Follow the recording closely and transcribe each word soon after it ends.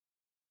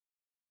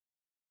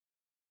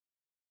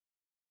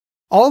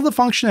All of the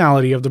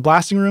functionality of the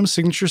Blasting Room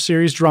Signature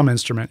Series drum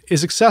instrument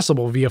is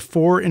accessible via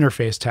 4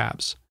 interface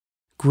tabs: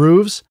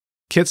 Grooves,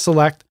 Kit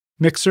Select,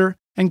 Mixer,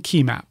 and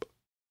Key Map.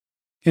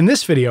 In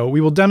this video, we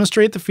will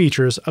demonstrate the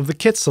features of the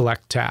Kit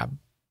Select tab.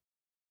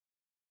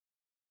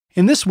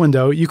 In this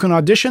window, you can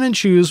audition and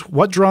choose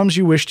what drums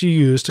you wish to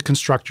use to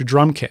construct your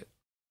drum kit.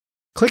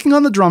 Clicking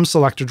on the Drum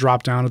Selector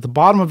dropdown at the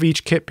bottom of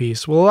each kit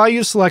piece will allow you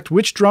to select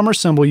which drum or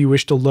cymbal you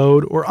wish to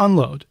load or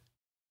unload.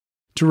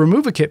 To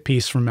remove a kit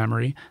piece from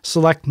memory,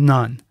 select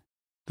None.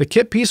 The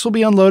kit piece will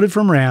be unloaded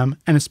from RAM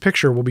and its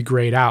picture will be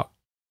grayed out.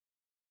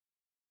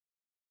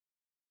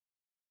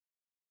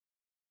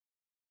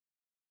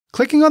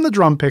 Clicking on the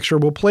drum picture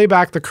will play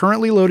back the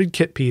currently loaded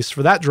kit piece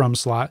for that drum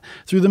slot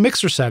through the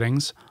Mixer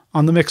settings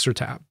on the Mixer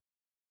tab.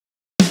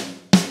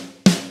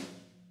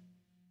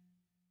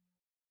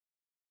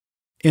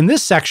 In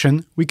this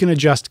section, we can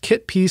adjust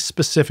kit piece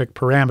specific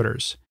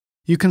parameters.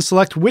 You can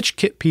select which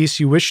kit piece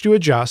you wish to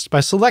adjust by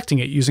selecting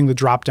it using the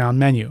drop-down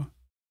menu.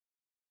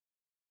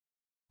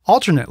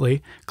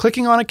 Alternately,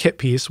 clicking on a kit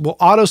piece will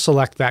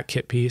auto-select that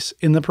kit piece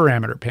in the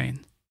parameter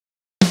pane.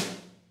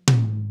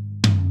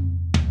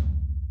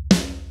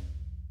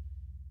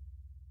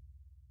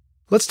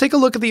 Let's take a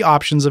look at the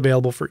options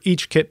available for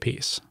each kit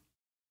piece.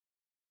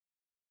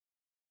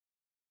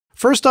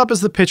 First up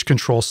is the pitch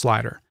control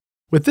slider.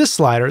 With this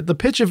slider, the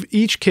pitch of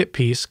each kit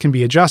piece can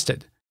be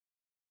adjusted.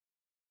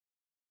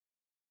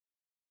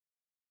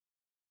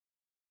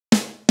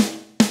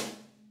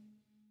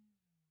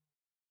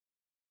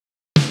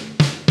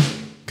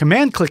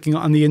 Command clicking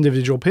on the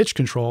individual pitch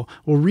control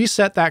will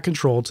reset that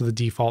control to the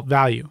default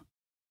value.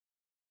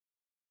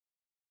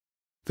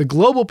 The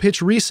Global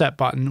Pitch Reset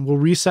button will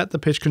reset the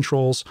pitch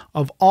controls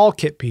of all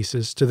kit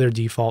pieces to their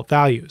default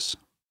values.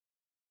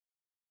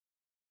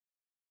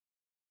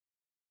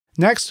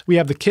 Next, we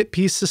have the kit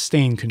piece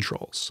sustain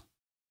controls.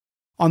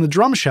 On the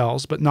drum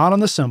shells, but not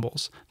on the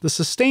cymbals, the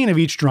sustain of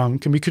each drum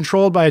can be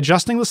controlled by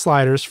adjusting the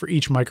sliders for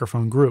each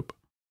microphone group.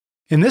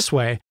 In this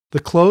way, the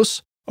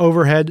close,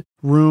 overhead,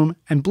 room,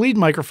 and bleed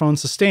microphone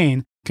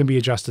sustain can be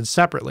adjusted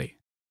separately.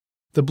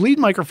 The bleed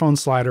microphone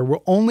slider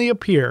will only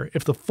appear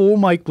if the full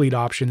mic bleed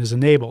option is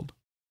enabled.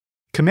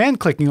 Command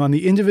clicking on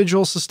the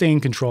individual sustain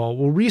control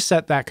will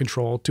reset that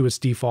control to its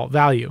default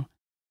value.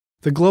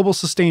 The Global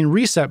Sustain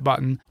Reset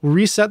button will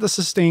reset the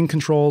sustain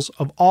controls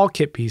of all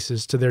kit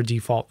pieces to their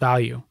default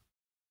value.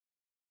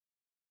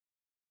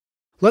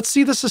 Let's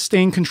see the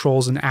sustain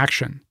controls in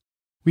action.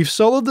 We've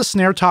soloed the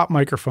snare top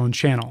microphone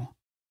channel.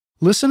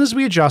 Listen as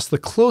we adjust the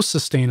close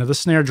sustain of the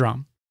snare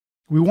drum.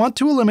 We want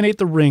to eliminate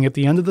the ring at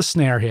the end of the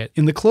snare hit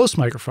in the close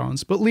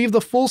microphones, but leave the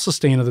full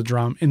sustain of the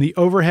drum in the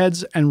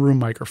overheads and room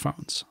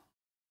microphones.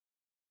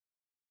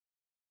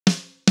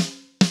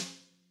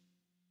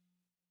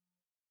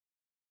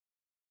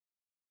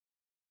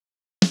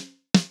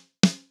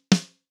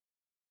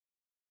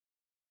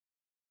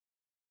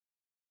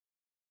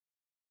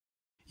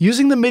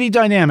 Using the MIDI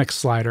Dynamics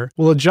slider,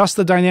 we'll adjust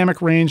the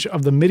dynamic range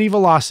of the MIDI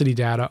velocity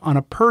data on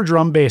a per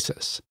drum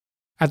basis.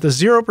 At the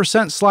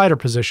 0% slider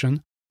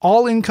position,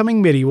 all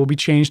incoming MIDI will be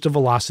changed to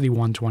velocity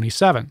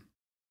 127.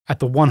 At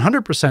the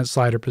 100%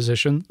 slider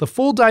position, the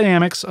full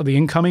dynamics of the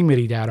incoming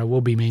MIDI data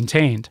will be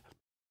maintained.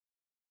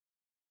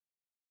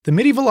 The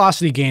MIDI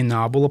velocity gain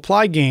knob will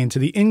apply gain to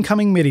the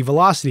incoming MIDI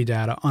velocity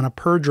data on a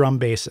per drum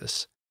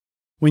basis.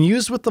 When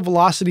used with the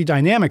velocity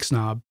dynamics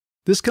knob,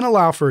 this can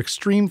allow for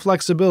extreme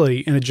flexibility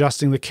in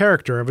adjusting the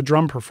character of a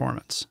drum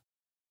performance.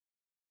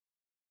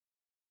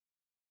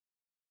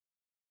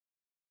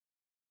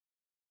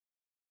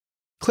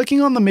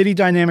 Clicking on the MIDI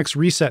Dynamics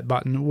Reset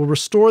button will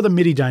restore the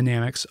MIDI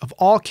dynamics of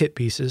all kit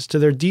pieces to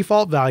their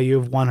default value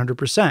of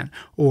 100%,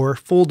 or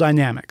full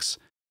dynamics.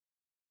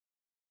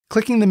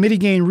 Clicking the MIDI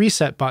Gain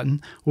Reset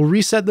button will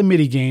reset the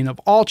MIDI gain of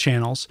all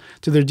channels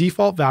to their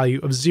default value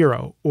of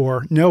 0,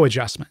 or no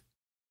adjustment.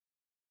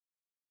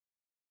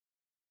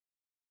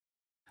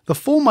 The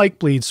full mic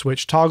bleed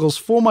switch toggles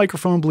full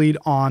microphone bleed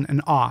on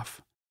and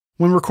off.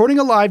 When recording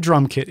a live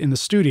drum kit in the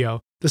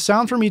studio, the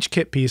sound from each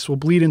kit piece will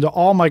bleed into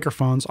all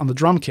microphones on the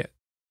drum kit.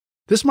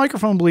 This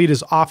microphone bleed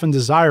is often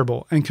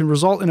desirable and can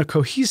result in a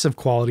cohesive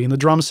quality in the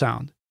drum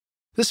sound.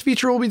 This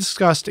feature will be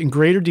discussed in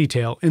greater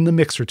detail in the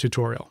Mixer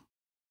tutorial.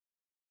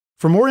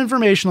 For more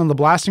information on the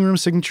Blasting Room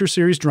Signature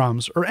Series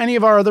drums or any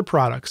of our other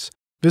products,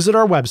 visit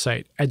our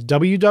website at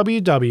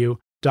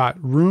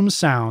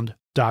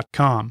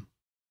www.roomsound.com.